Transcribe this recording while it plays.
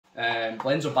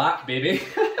Blends are back, baby.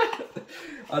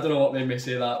 I don't know what made me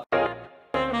say that.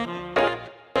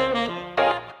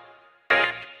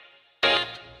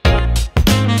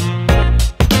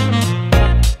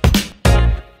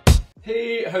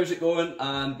 Hey, how's it going?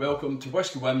 And welcome to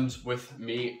Whisky Whims with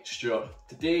me, Stuart.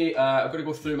 Today I'm going to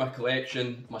go through my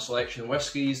collection, my selection of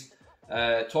whiskies,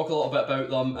 talk a little bit about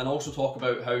them, and also talk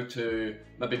about how to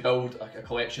maybe build a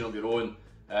collection of your own.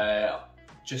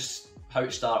 Just how to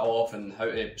start off and how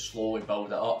to slowly build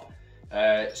it up.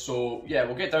 So yeah,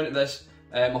 we'll get down to this.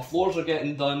 My floors are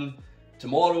getting done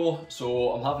tomorrow,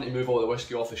 so I'm having to move all the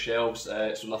whiskey off the shelves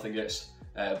so nothing gets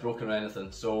broken or anything.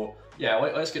 So yeah,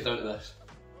 let's get down to this.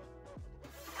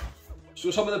 So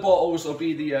some of the bottles will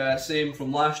be the same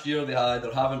from last year. They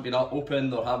either haven't been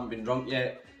opened or haven't been drunk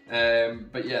yet.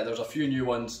 But yeah, there's a few new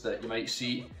ones that you might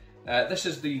see. This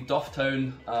is the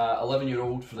Dufftown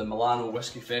 11-year-old for the Milano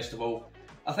Whisky Festival.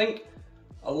 I think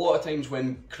a lot of times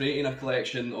when creating a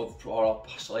collection or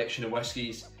a selection of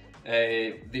whiskies,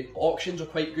 the auctions are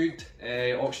quite good.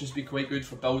 Auctions be quite good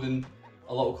for building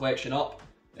a little collection up.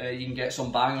 You can get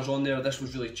some bangers on there. This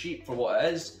was really cheap for what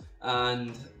it is,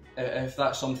 and if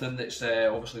that's something that's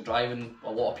obviously driving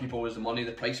a lot of people is the money,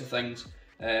 the price of things,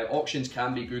 auctions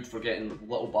can be good for getting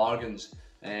little bargains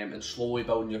and slowly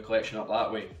building your collection up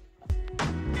that way.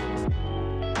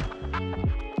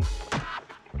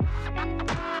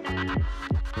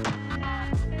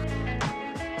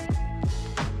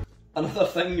 Another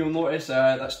thing you'll notice,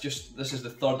 this is the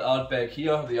third Ardbeg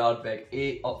here, the Ardbeg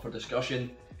 8 up for discussion.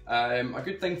 A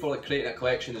good thing for like creating a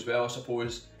collection as well, I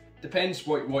suppose. Depends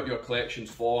what your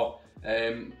collection's for.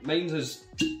 Mine's is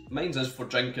for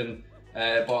drinking,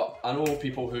 but I know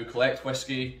people who collect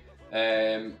whiskey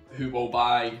who will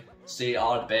buy, say,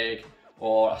 Ardbeg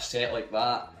or a set like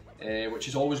that, which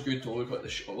is always good to look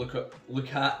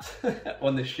at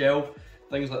on the shelf.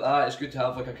 Things like that. It's good to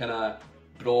have like a kind of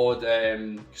broad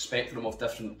spectrum of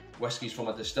different whiskies from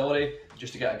a distillery,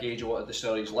 just to get a gauge of what a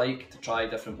distillery is like, to try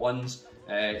different ones,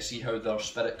 see how their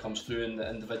spirit comes through in the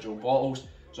individual bottles.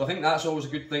 So I think that's always a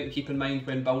good thing to keep in mind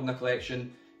when building a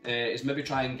collection, is maybe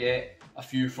try and get a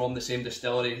few from the same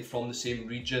distillery, from the same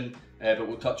region, but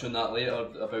we'll touch on that later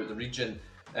about the region.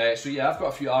 So yeah, I've got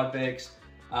a few Ardbegs,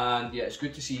 and yeah, it's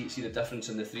good to see the difference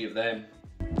in the three of them.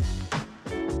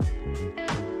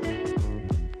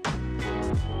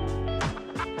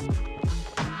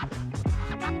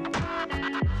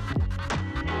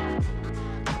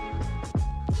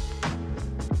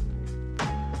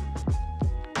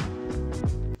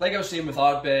 Like I was saying with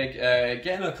Ardbeg,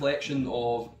 getting a collection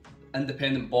of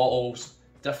independent bottles,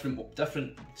 different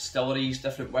distilleries,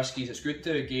 different whiskies, it's good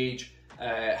to gauge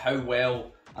how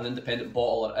well an independent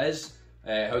bottler is,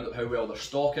 how well their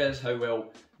stock is, how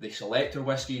well they select their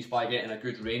whiskies by getting a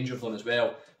good range of them as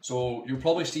well. So you'll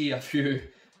probably see a few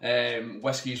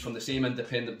whiskies from the same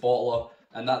independent bottler,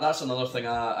 and that's another thing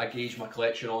I gauge my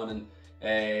collection on,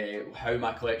 and how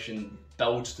my collection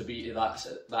builds to be to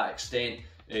that extent,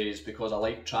 is because I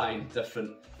like trying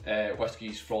different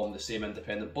whiskies from the same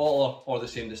independent bottler or the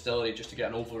same distillery, just to get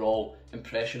an overall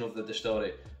impression of the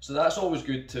distillery. So that's always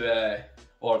good to,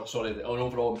 an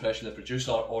overall impression of the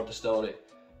producer or distillery.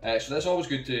 So that's always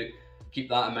good to keep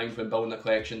that in mind when building a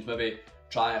collection. Maybe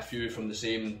try a few from the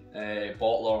same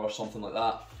bottler or something like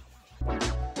that.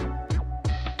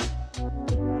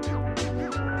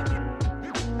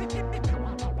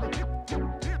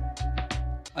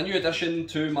 A new addition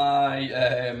to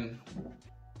my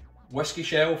whiskey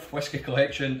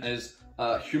collection is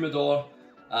a humidor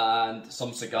and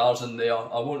some cigars in there.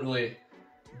 I won't really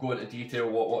go into detail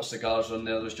what cigars are in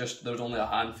there. There's only a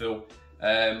handful,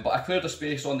 but I cleared a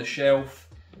space on the shelf,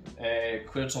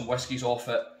 cleared some whiskies off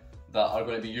it that are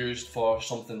going to be used for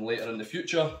something later in the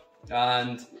future,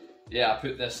 and yeah, I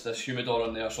put this humidor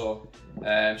in there. So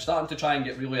I'm starting to try and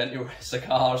get really into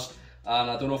cigars.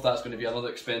 And I don't know if that's going to be another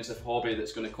expensive hobby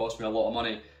that's going to cost me a lot of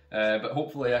money, but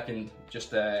hopefully I can just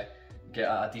get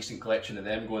a decent collection of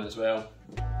them going as well.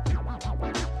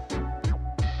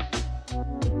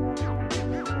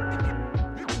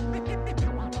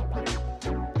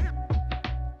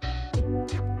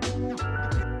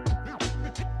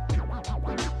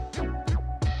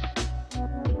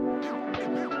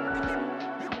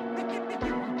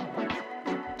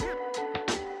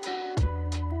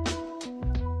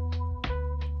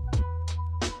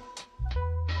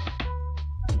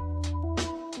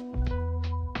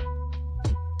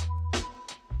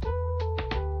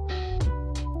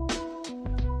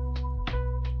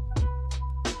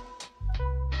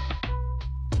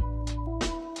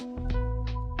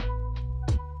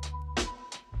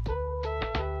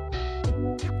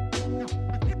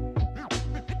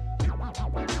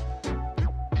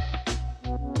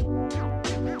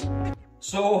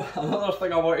 So another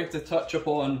thing I wanted to touch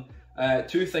upon,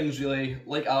 two things really,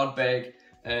 like Ardbeg,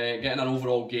 getting an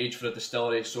overall gauge for a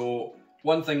distillery. So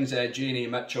one thing's J&A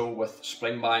Mitchell with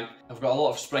Springbank. I've got a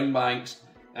lot of Springbanks,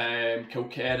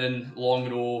 Kilkerran,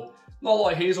 Longrow, not a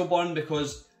lot of Hazelburn,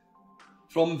 because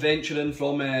from venturing,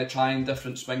 from trying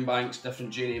different Springbanks,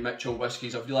 different J&A Mitchell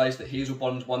whiskies, I've realised that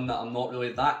Hazelburn's one that I'm not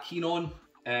really that keen on.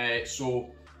 So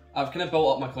I've kind of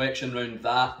built up my collection around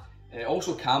that.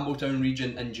 Also Campbelltown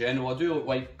region in general. I do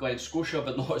like Glen Scotia,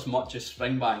 but not as much as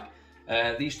Springbank.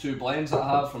 These two blends that I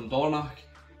have from Dornoch,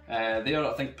 they are,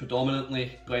 I think,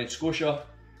 predominantly Glen Scotia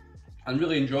and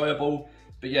really enjoyable.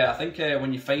 But yeah, I think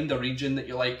when you find a region that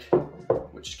you like,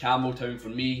 which is Campbelltown for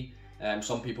me,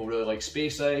 some people really like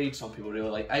Speyside, some people really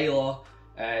like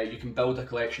Islay, you can build a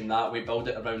collection that way, build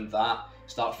it around that,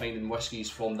 start finding whiskies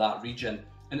from that region.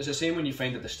 And it's the same when you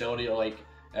find a distillery you like.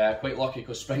 Quite lucky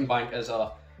because Springbank is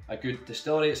a good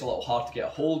distillery. It's a little hard to get a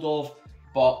hold of,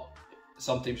 but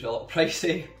sometimes a little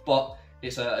pricey, but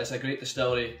it's a great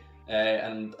distillery,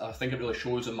 and I think it really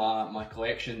shows in my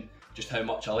collection just how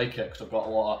much I like it, because I've got a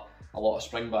lot of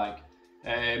Springbank.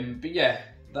 But yeah,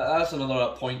 that's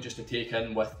another point just to take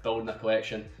in with building a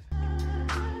collection.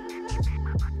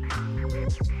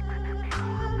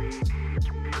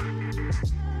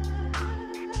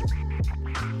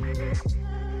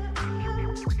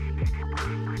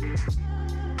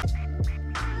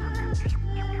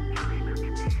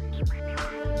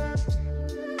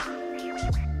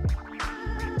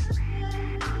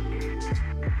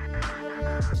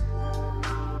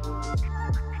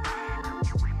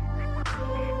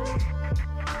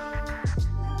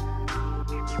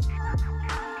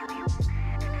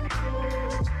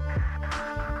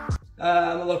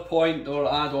 Another point,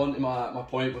 or add on to my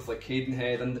point with like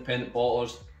Cadenhead independent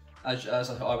bottlers, as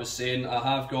I was saying, I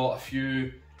have got a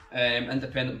few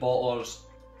independent bottlers,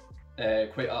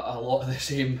 quite a lot of the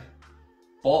same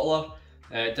bottler,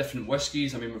 different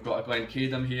whiskies. I mean, we've got a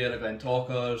Glencadam here, a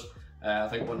Glentalkers, I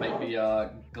think one might be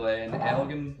a Glen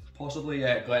Elgin, possibly,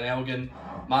 yeah, Glen Elgin,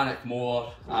 Manic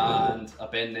Moor, and a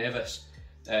Ben Nevis.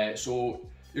 So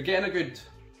you're getting a good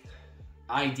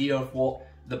idea of what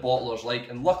the bottler's like,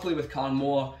 and luckily with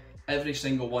Carnmore, every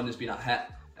single one has been a hit.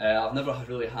 I've never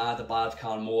really had a bad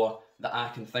Carnmore that I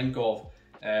can think of.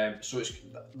 So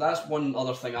that's one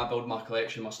other thing I build my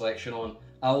selection on.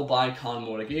 I will buy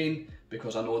Carnmore again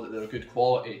because I know that they're good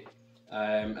quality,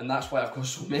 and that's why I've got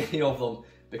so many of them,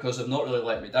 because they've not really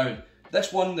let me down.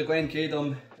 This one, the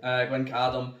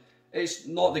Glencadam, it's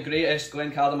not the greatest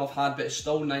Glencadam I've had, but it's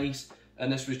still nice,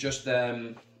 and this was just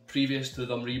previous to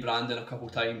them rebranding a couple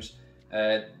times.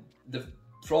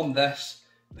 From this,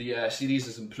 the series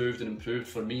has improved and improved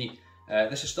for me.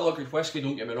 This is still a good whisky,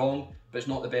 don't get me wrong, but it's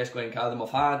not the best Glencadam I've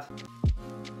had.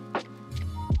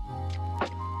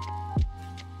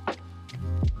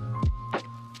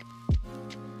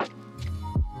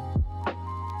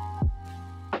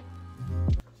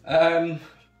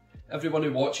 Everyone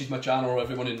who watches my channel, or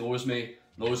everyone who knows me,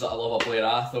 knows that I love a Blair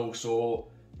Athol, so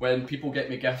when people get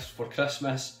me gifts for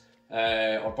Christmas,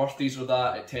 or birthdays or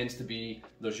that, it tends to be,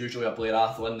 there's usually a Blair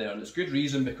Athol in there, and it's good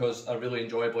reason, because I really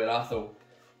enjoy Blair Athol.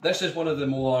 This is one of the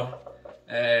more,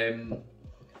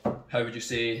 how would you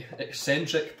say,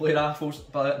 eccentric Blair Athols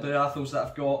that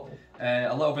I've got.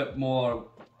 A little bit more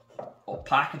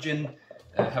packaging,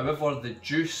 however the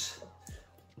juice,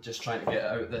 just trying to get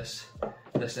out this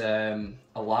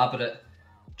elaborate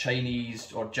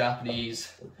Chinese or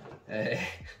Japanese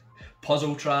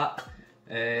puzzle trap.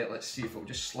 Let's see if it'll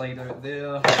just slide out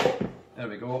there. There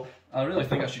we go. I really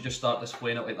think I should just start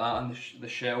displaying it like that on the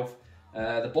shelf.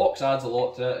 The box adds a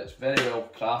lot to it, it's very well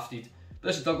crafted.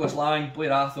 This is Douglas Lang,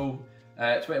 Blair Athol,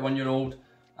 21-year-old,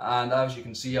 and as you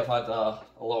can see I've had a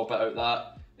little bit out of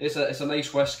that. It's a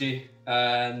nice whisky,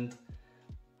 and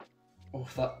oh,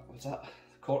 what's that?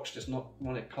 The cork's just not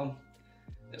want to come.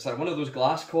 It's like one of those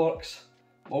glass corks.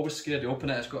 I'm always scared to open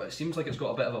it. It seems like it's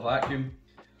got a bit of a vacuum.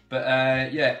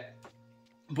 But yeah,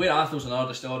 Blair Athol's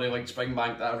another distillery like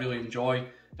Springbank that I really enjoy,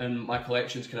 and my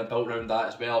collection's kind of built around that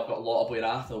as well. I've got a lot of Blair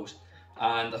Athols,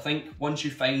 and I think once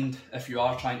you find, if you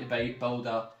are trying to build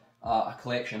a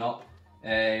collection up,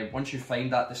 once you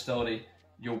find that distillery,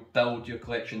 you'll build your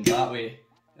collection that way.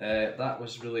 That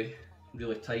was really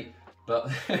tight, but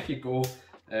there you go.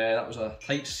 That was a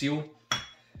tight seal.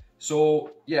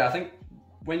 So yeah, I think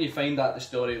when you find that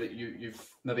distillery that you've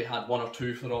maybe had one or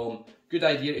two from, good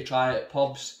idea to try it at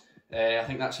pubs. I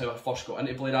think that's how I first got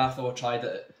into Blair Athol. I tried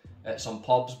it at some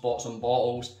pubs, bought some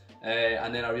bottles,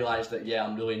 and then I realised that yeah,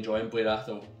 I'm really enjoying Blair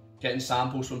Athol. Getting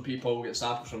samples from people, getting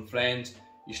samples from friends,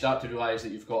 you start to realise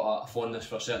that you've got a fondness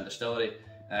for a certain distillery.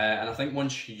 And I think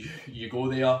once you go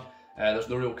there, there's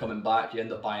no real coming back. You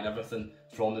end up buying everything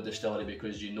from the distillery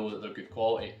because you know that they're good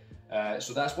quality.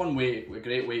 So that's one way, a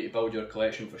great way to build your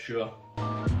collection for sure.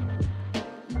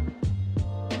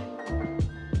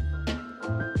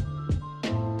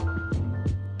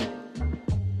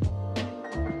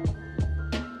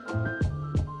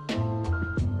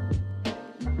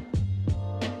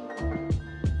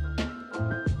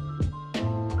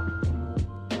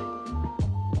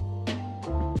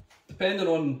 Depending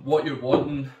on what you're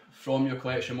wanting from your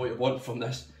collection, what you're wanting from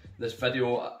this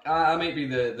video, I might be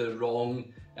the wrong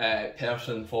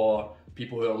person for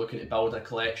people who are looking to build a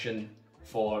collection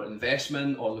for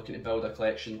investment or looking to build a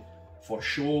collection for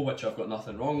show, which I've got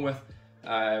nothing wrong with.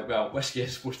 Well, whiskey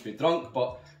is supposed to be drunk,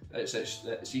 but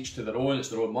it's each to their own, it's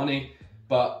their own money.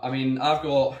 But I mean, I've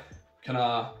got kind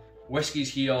of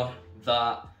whiskies here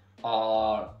that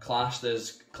are classed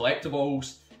as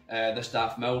collectibles. This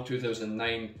Daft Mill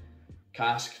 2009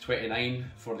 cask 29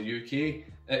 for the UK.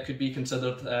 It could be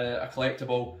considered a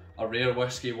collectible, a rare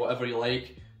whiskey, whatever you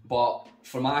like. But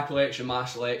for my collection, my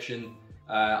selection,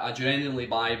 I genuinely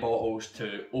buy bottles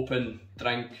to open,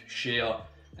 drink, share,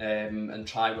 and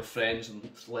try with friends and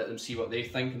let them see what they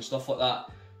think and stuff like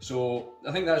that. So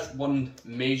I think that's one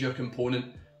major component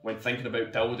when thinking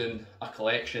about building a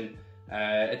collection.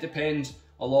 It depends.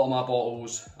 A lot of my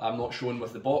bottles I'm not showing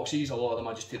with the boxes. A lot of them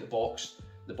I just take the box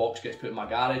gets put in my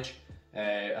garage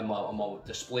and on my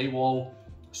display wall.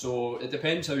 So it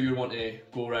depends how you want to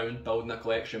go around building a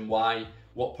collection,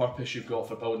 what purpose you've got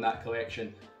for building that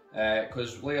collection.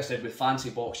 Because like I said, with fancy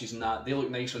boxes and that, they look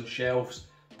nice on shelves,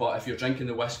 but if you're drinking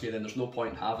the whiskey then there's no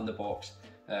point in having the box.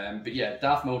 But yeah,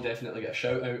 Daft Mill definitely get a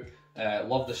shout out.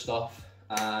 Love the stuff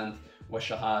and wish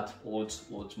I had loads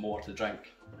more to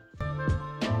drink.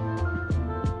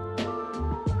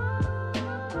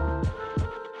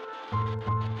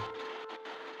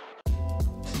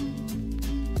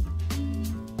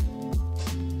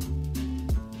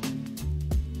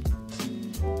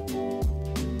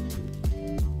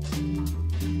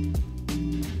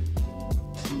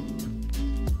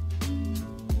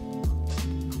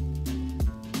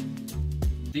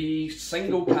 The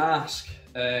single cask,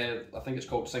 I think it's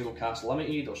called Single Cask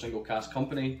Limited or Single Cask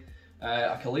Company,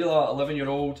 a Kalila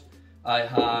 11-year-old. I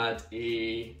had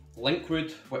a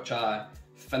Linkwood, which I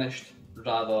finished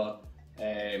rather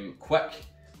quick.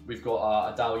 We've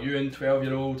got a Dalyuan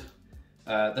 12-year-old.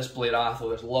 This Blair Athol,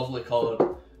 this lovely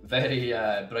coloured, very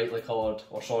brightly coloured,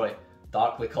 or sorry,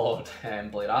 darkly coloured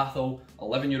Blair Athol,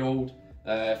 11-year-old,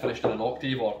 finished in an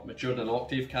octave or matured in an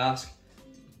octave cask.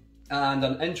 And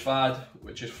an Inchfad,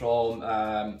 which is from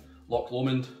Loch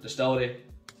Lomond Distillery.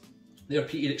 Their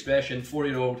peated expression,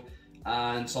 4-year-old,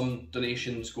 and some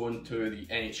donations going to the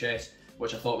NHS,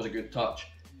 which I thought was a good touch.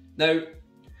 Now,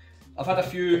 I've had a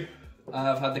few.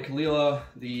 I've had the Kalila,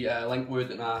 the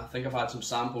Linkwood, and I think I've had some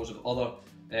samples of other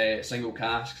single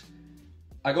casks.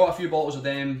 I got a few bottles of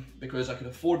them because I could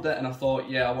afford it, and I thought,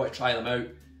 yeah, I want to try them out.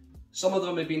 Some of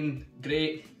them have been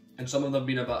great, and some of them have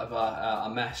been a bit of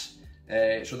a miss.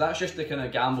 So that's just the kind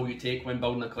of gamble you take when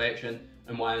building a collection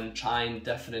and when trying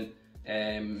different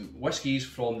whiskies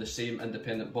from the same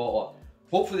independent bottler.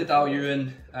 Hopefully the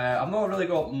Dalyuan, I've not really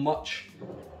got much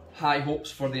high hopes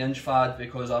for the Inchfad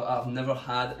because I've never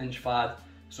had Inchfad,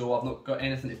 so I've not got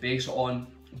anything to base it on.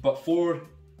 But for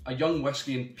a young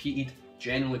whiskey, and peated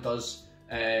generally does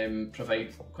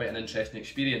provide quite an interesting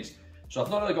experience. So I've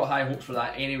not really got high hopes for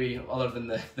that anyway, other than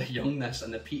the youngness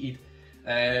and the peated.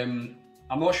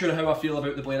 I'm not sure how I feel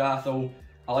about the Blair Athol.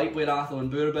 I like Blair Athol in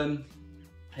bourbon.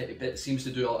 It seems to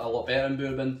do a lot better in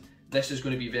bourbon. This is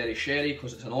going to be very sherry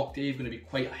because it's an octave, going to be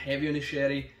quite heavy on the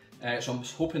sherry. So I'm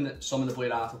hoping that some of the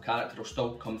Blair Athol character will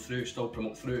still come through, still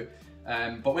promote through.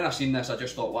 But when I seen this, I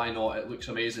just thought, why not? It looks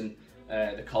amazing,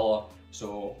 the colour.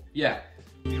 So yeah.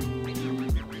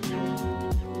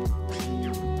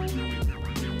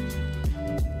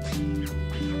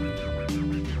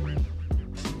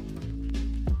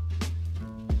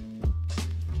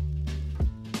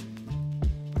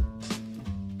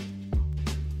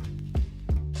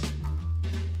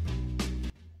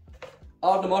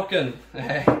 Ardnamurchan,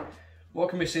 what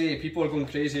can we say? People are going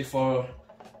crazy for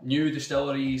new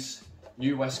distilleries,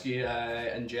 new whiskey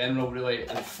in general really,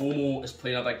 and FOMO is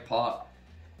playing a big part.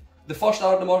 The first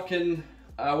Ardnamurchan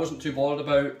I wasn't too bothered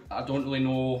about. I don't really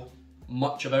know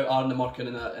much about Ardnamurchan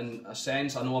in a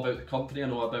sense. I know about the company, I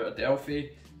know about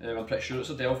Adelphi. I'm pretty sure it's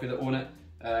Adelphi that own it.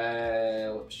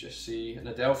 Let's just see, and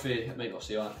Adelphi, it might not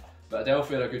say on it, but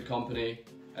Adelphi are a good company,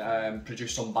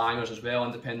 produce some bangers as well,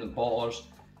 independent bottlers.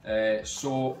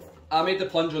 So I made the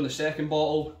plunge on the second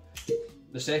bottle,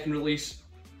 the second release,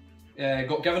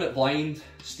 got given it blind.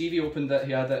 Stevie opened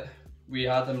it, we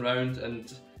had him round,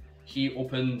 and he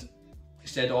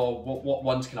said, oh, what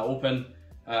ones can I open?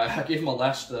 I gave him a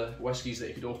list of whiskies that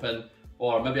he could open,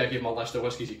 or maybe I gave him a list of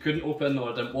whiskies he couldn't open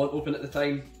or didn't want open at the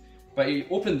time. But he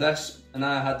opened this, and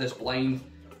I had this blind,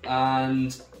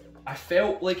 and I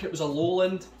felt like it was a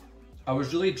lowland. I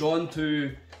was really drawn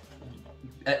to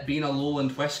it being a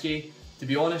lowland whiskey. To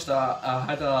be honest, I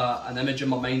had an image in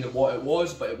my mind of what it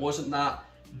was, but it wasn't that.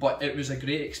 But it was a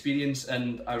great experience,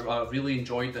 and I really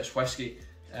enjoyed this whiskey.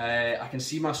 I can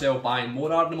see myself buying more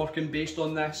Ardnamurchan based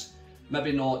on this.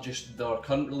 Maybe not just their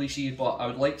current releases, but I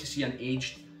would like to see an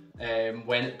aged,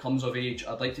 when it comes of age,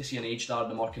 I'd like to see an aged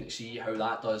Ardnamurchan to see how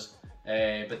that does.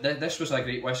 But this was a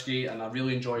great whiskey, and I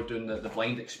really enjoyed doing the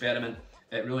blind experiment.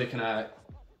 It really kind of,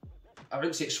 I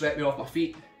wouldn't say it swept me off my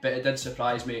feet, but it did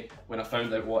surprise me when I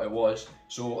found out what it was.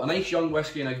 So a nice young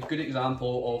whiskey and a good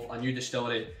example of a new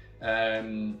distillery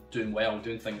doing well,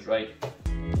 doing things right.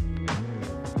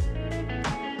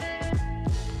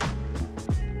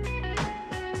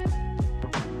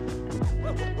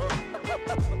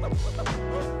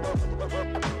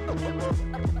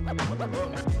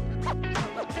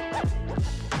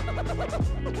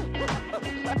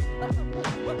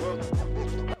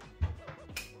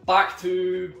 Back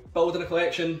to building a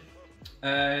collection.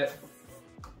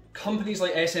 Companies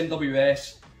like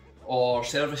SMWS or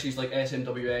services like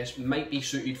SMWS might be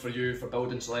suited for you for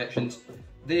building selections.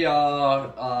 They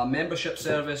are a membership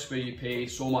service where you pay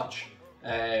so much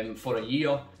for a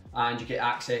year and you get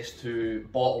access to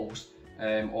bottles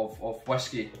of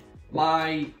whiskey.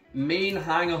 My main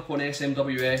hang up on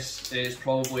SMWS is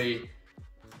probably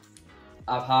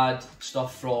I've had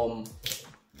stuff from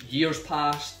years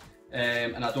past,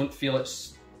 and I don't feel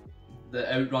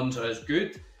the outruns are as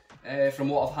good from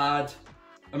what I've had.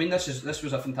 I mean, this is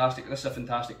a fantastic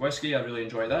whiskey. I really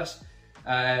enjoy this,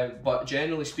 but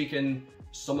generally speaking,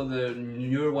 some of the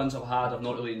newer ones I've had I've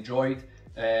not really enjoyed,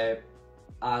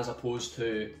 as opposed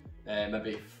to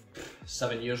maybe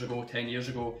 7 years ago, 10 years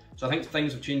ago. So I think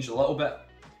things have changed a little bit,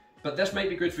 but this might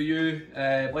be good for you.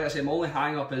 Like I say, my only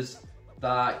hang up is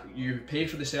that you pay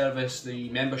for the service, the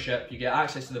membership, you get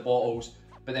access to the bottles,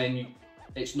 but then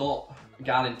it's not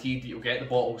guaranteed that you'll get the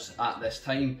bottles at this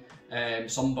time.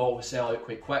 Some bottles sell out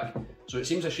quite quick, so it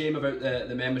seems a shame about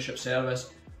the membership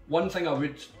service. One thing I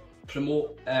would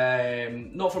promote,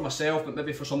 not for myself, but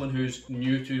maybe for someone who's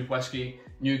new to whiskey,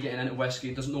 new getting into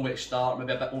whiskey, doesn't know where to start,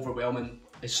 maybe a bit overwhelming,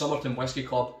 is Somerton Whisky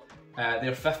Club.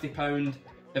 They're £50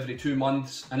 every 2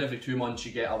 months, and every 2 months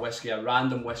you get a whiskey, a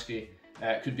random whiskey.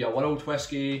 It could be a world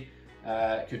whiskey,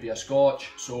 it could be a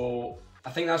Scotch, so I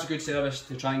think that's a good service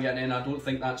to try and get in. I don't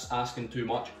think that's asking too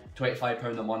much,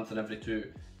 £25 a month, and every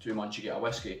two months you get a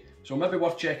whiskey. So maybe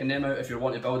worth checking them out if you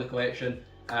want to build a collection.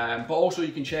 But also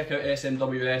you can check out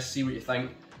SMWS, see what you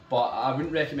think, but I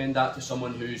wouldn't recommend that to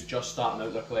someone who's just starting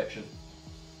out their collection.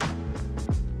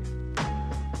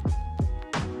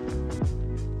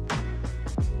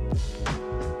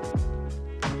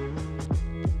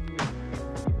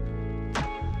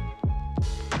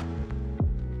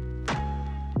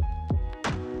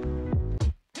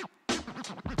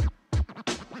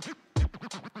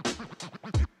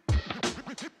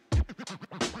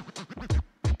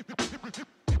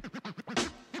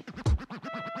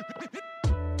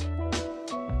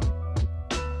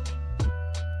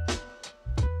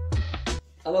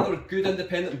 Another good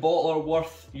independent bottler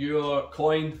worth your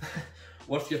coin,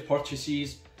 worth your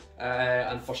purchases,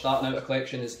 and for starting out a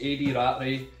collection is AD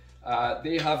Rattray.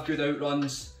 They have good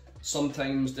outruns,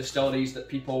 sometimes distilleries that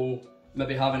people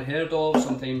maybe haven't heard of,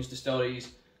 sometimes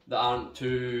distilleries that aren't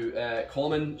too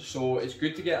common, so it's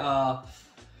good to get a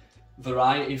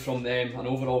variety from them, an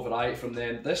overall variety from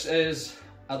them. This is,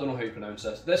 I don't know how you pronounce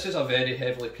this is a very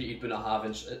heavily peated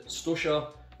Bunnahabhain. It's Stosha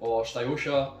or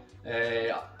Stosha.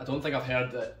 I don't think I've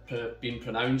heard it being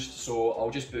pronounced, so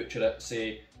I'll just butcher it,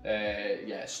 say,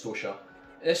 yeah, Stosha.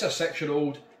 It's a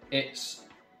 6-year-old, it's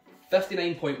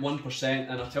 59.1%,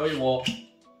 and I'll tell you what,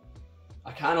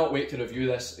 I cannot wait to review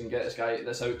this and get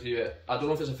this out to you. I don't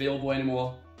know if it's available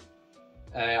anymore.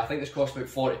 I think this costs about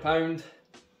 £40,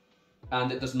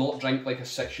 and it does not drink like a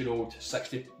 6-year-old,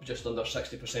 just under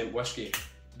 60% whiskey.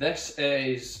 This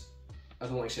is, I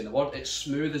don't like saying the word, it's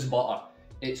smooth as butter.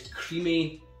 It's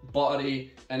creamy,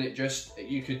 buttery, and it just,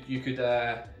 you could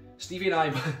Stevie and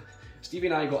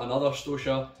I got another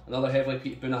Stosha, another heavily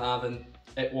peated Bunnahabhain.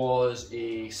 It was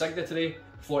a Signatory,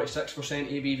 46%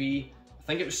 ABV. I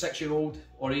think it was 6-year-old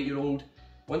or 8-year-old.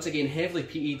 Once again, heavily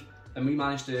peated, and we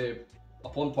managed to,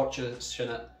 upon purchasing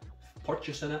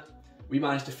it, we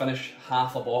managed to finish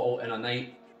half a bottle in a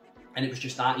night, and it was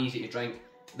just that easy to drink.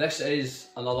 This is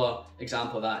another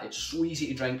example of that. It's so easy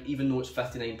to drink, even though it's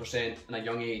 59% in a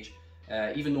young age.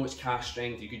 even though it's cask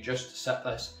strength, you could just sip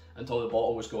this until the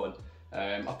bottle was gone.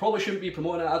 I probably shouldn't be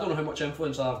promoting it. I don't know how much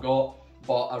influence I've got,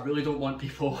 but I really don't want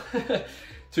people,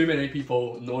 too many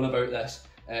people knowing about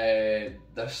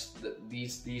this,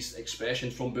 these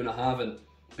expressions from Bunnahabhain,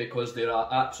 because they are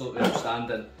absolutely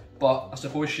outstanding. But I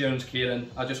suppose sharing's caring.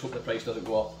 I just hope the price doesn't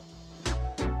go up.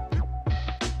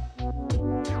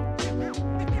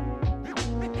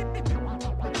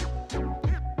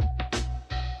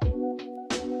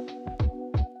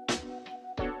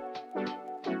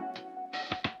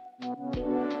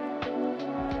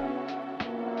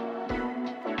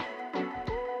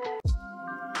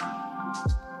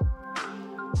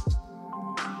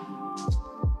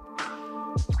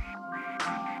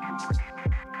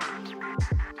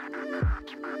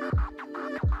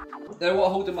 Now what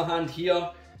I hold in my hand here,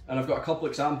 and I've got a couple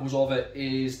examples of it,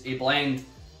 is a blend.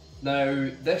 Now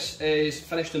this is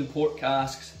finished in port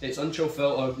casks, it's unchill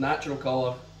filtered, natural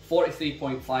colour,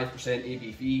 43.5%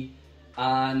 ABV,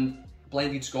 and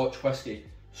blended Scotch whisky.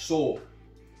 So,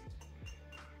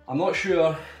 I'm not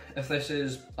sure if this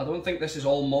is, I don't think this is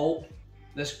all malt.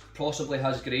 This possibly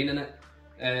has grain in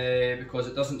it, because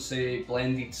it doesn't say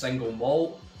blended single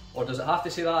malt. Or does it have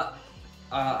to say that?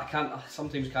 I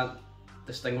sometimes can't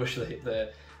distinguish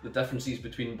the differences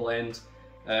between blends.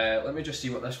 Let me just see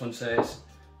what this one says.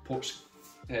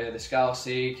 The Scala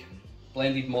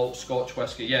blended malt Scotch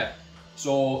whisky. Yeah,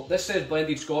 so this says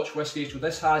blended Scotch whisky, so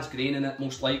this has grain in it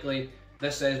most likely.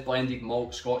 This says blended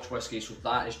malt Scotch whisky, so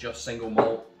that is just single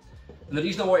malt. And the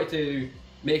reason I wanted to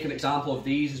make an example of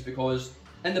these is because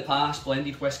in the past,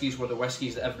 blended whiskies were the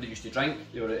whiskies that everybody used to drink.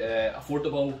 They were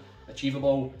affordable,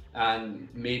 achievable, and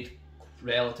made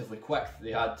relatively quick.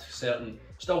 They had certain,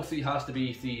 still has to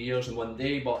be 3 years in 1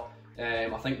 day, but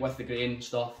I think with the grain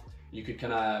stuff, you could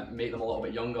kind of make them a little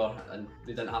bit younger, and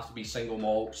they didn't have to be single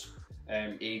malts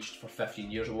aged for 15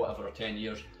 years or whatever, or 10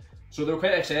 years. So they were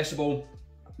quite accessible.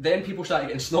 Then people started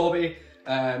getting snobby,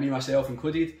 me myself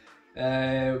included.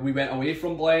 We went away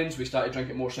from blends, we started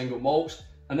drinking more single malts,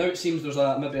 and now it seems there's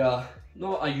maybe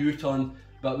not a U-turn,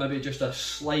 but maybe just a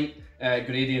slight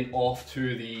gradient off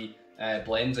to the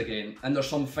blends again. And there's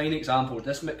some fine examples.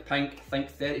 This McPink, I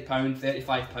think £30,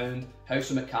 £35, House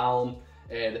of Macallan.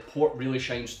 The port really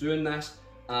shines through in this,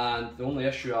 and the only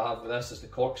issue I have with this is the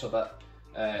cork's a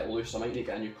bit loose. I might need to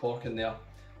get a new cork in there.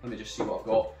 Let me just see what I've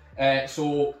got.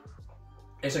 So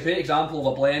it's a great example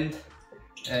of a blend,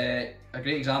 a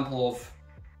great example of,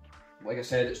 like I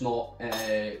said, it's not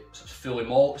fully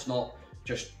malt, it's not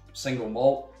just single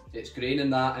malt, it's grain in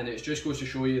that, and it just goes to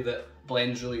show you that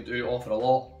blends really do offer a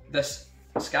lot. This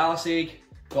Scala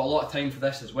got a lot of time for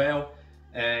this as well.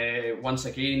 Once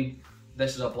again,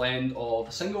 this is a blend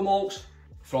of single malts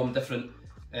from different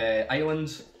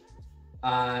islands,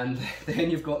 and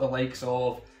then you've got the likes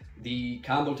of the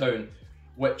Campbelltown,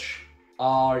 which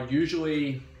are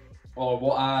usually, or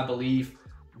what I believe,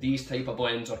 these type of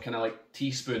blends are kind of like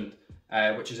teaspooned,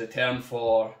 which is a term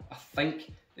for, I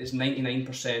think it's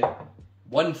 99%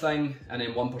 one thing and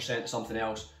then 1% something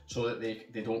else, so that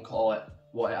they don't call it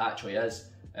what it actually is.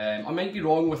 I might be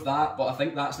wrong with that, but I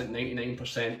think that's like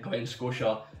 99% Glen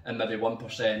Scotia and maybe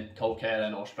 1%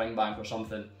 Kilkerran or Springbank or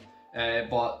something.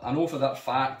 But I know for that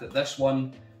fact that this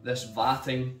one, this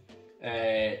vatting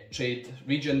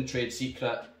region trade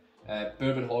secret,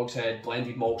 bourbon hogshead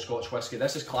blended malt Scotch whisky,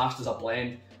 this is classed as a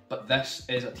blend, but this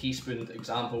is a teaspooned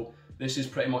example. This is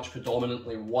pretty much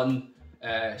predominantly one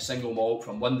single malt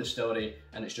from one distillery,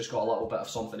 and it's just got a little bit of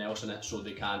something else in it, so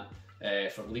they can't,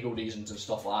 for legal reasons and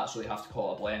stuff like that, so they have to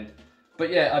call it a blend. But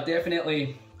yeah, I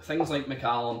definitely, things like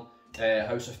Macallan,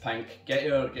 House of Pink, get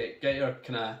your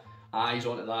kind of eyes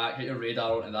onto that, get your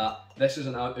radar onto that. This is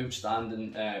an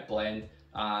outstanding blend,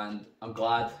 and I'm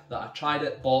glad that I tried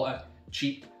it, bought it,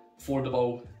 cheap,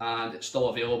 affordable, and it's still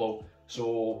available.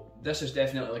 So this is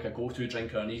definitely like a go-to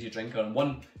drinker, an easy drinker, and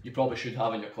one you probably should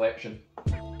have in your collection.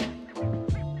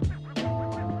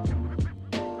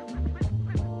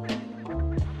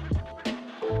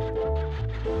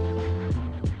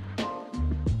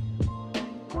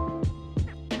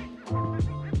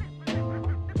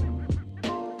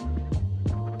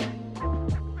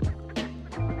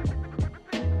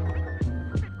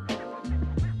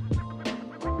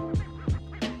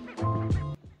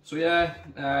 So yeah,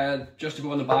 just to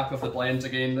go on the back of the blends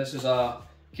again, this is a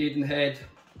Cadenhead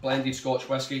blended Scotch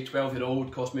whisky,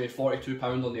 12-year-old, cost me £42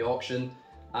 on the auction,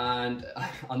 and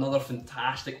another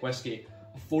fantastic whisky.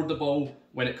 Affordable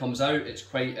when it comes out, it's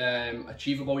quite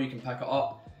achievable, you can pick it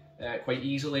up quite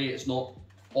easily. It's not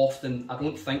often, I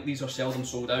don't think these are seldom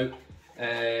sold out,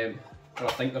 or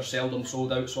I think they're seldom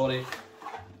sold out, sorry.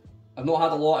 I've not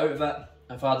had a lot out of it,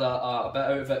 I've had a bit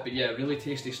out of it, but yeah, really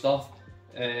tasty stuff.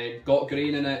 got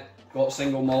grain in it, got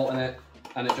single malt in it,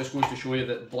 and it just goes to show you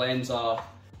that blends are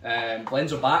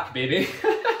back, baby.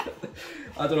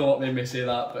 I don't know what made me say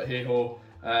that, but hey ho,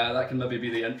 that can maybe be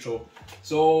the intro.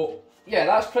 So yeah,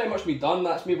 that's pretty much me done.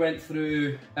 That's me went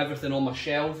through everything on my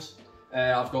shelves.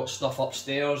 I've got stuff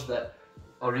upstairs that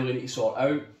I really need to sort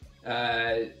out,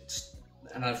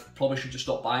 and I probably should just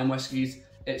stop buying whiskies.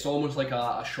 It's almost like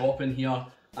a shop in here.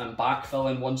 I'm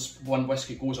backfilling. Once one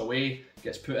whiskey goes away,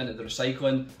 gets put into the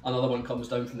recycling, another one comes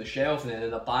down from the shelf, and then I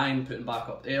end up buying, putting back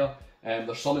up there.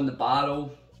 There's some in the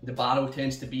barrel. The barrel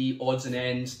tends to be odds and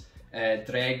ends,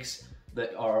 dregs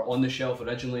that are on the shelf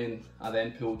originally, and I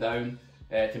then pull down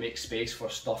to make space for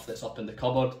stuff that's up in the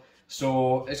cupboard.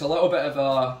 So it's a little bit of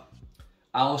a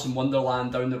Alice in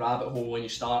Wonderland down the rabbit hole when you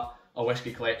start a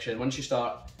whiskey collection. Once you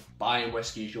start buying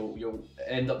whiskies, you'll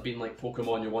end up being like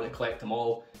Pokemon. You want to collect them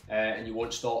all, and you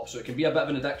won't stop. So it can be a bit of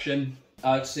an addiction.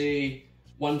 I'd say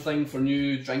one thing for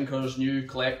new drinkers, new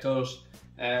collectors,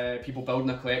 people building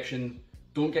a collection: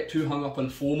 don't get too hung up on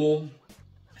FOMO,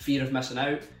 fear of missing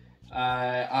out.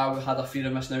 I had a fear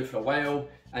of missing out for a while,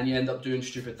 and you end up doing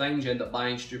stupid things. You end up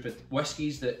buying stupid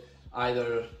whiskies that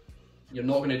either you're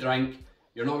not going to drink,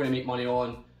 you're not going to make money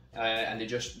on, and they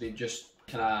just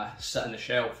kind of sit on the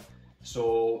shelf.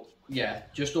 So yeah,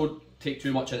 just don't take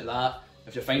too much into that.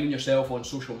 If you're finding yourself on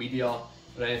social media or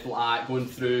anything like that, going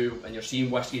through and you're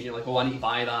seeing whiskies and you're like, oh, I need to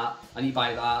buy that, I need to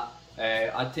buy that,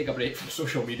 I'd take a break from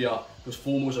social media, because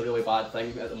FOMO's a really bad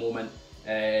thing at the moment.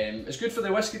 It's good for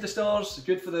the whiskey distillers, it's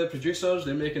good for the producers,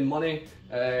 they're making money.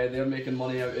 They're making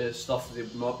money out of stuff they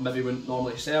maybe wouldn't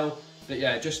normally sell. But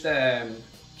yeah, just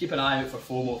keep an eye out for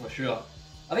FOMO for sure.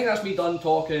 I think that's me done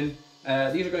talking. These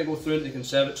are going to go through into the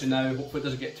conservatory now. Hopefully it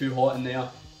doesn't get too hot in there,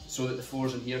 so that the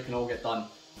floors in here can all get done.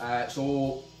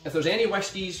 So if there's any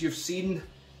whiskies you've seen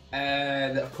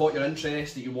that have caught your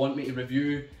interest that you want me to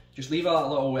review, just leave a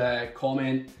little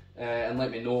comment and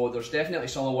let me know. There's definitely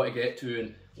some I want to get to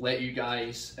and let you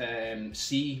guys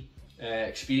see,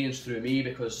 experience through me,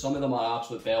 because some of them are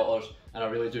absolute belters and I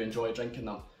really do enjoy drinking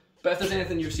them. But if there's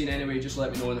anything you've seen anyway, just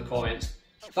let me know in the comments.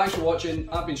 Thanks for watching.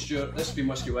 I've been Stuart, this has been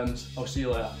Whiskey Wins. I'll see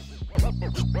you later.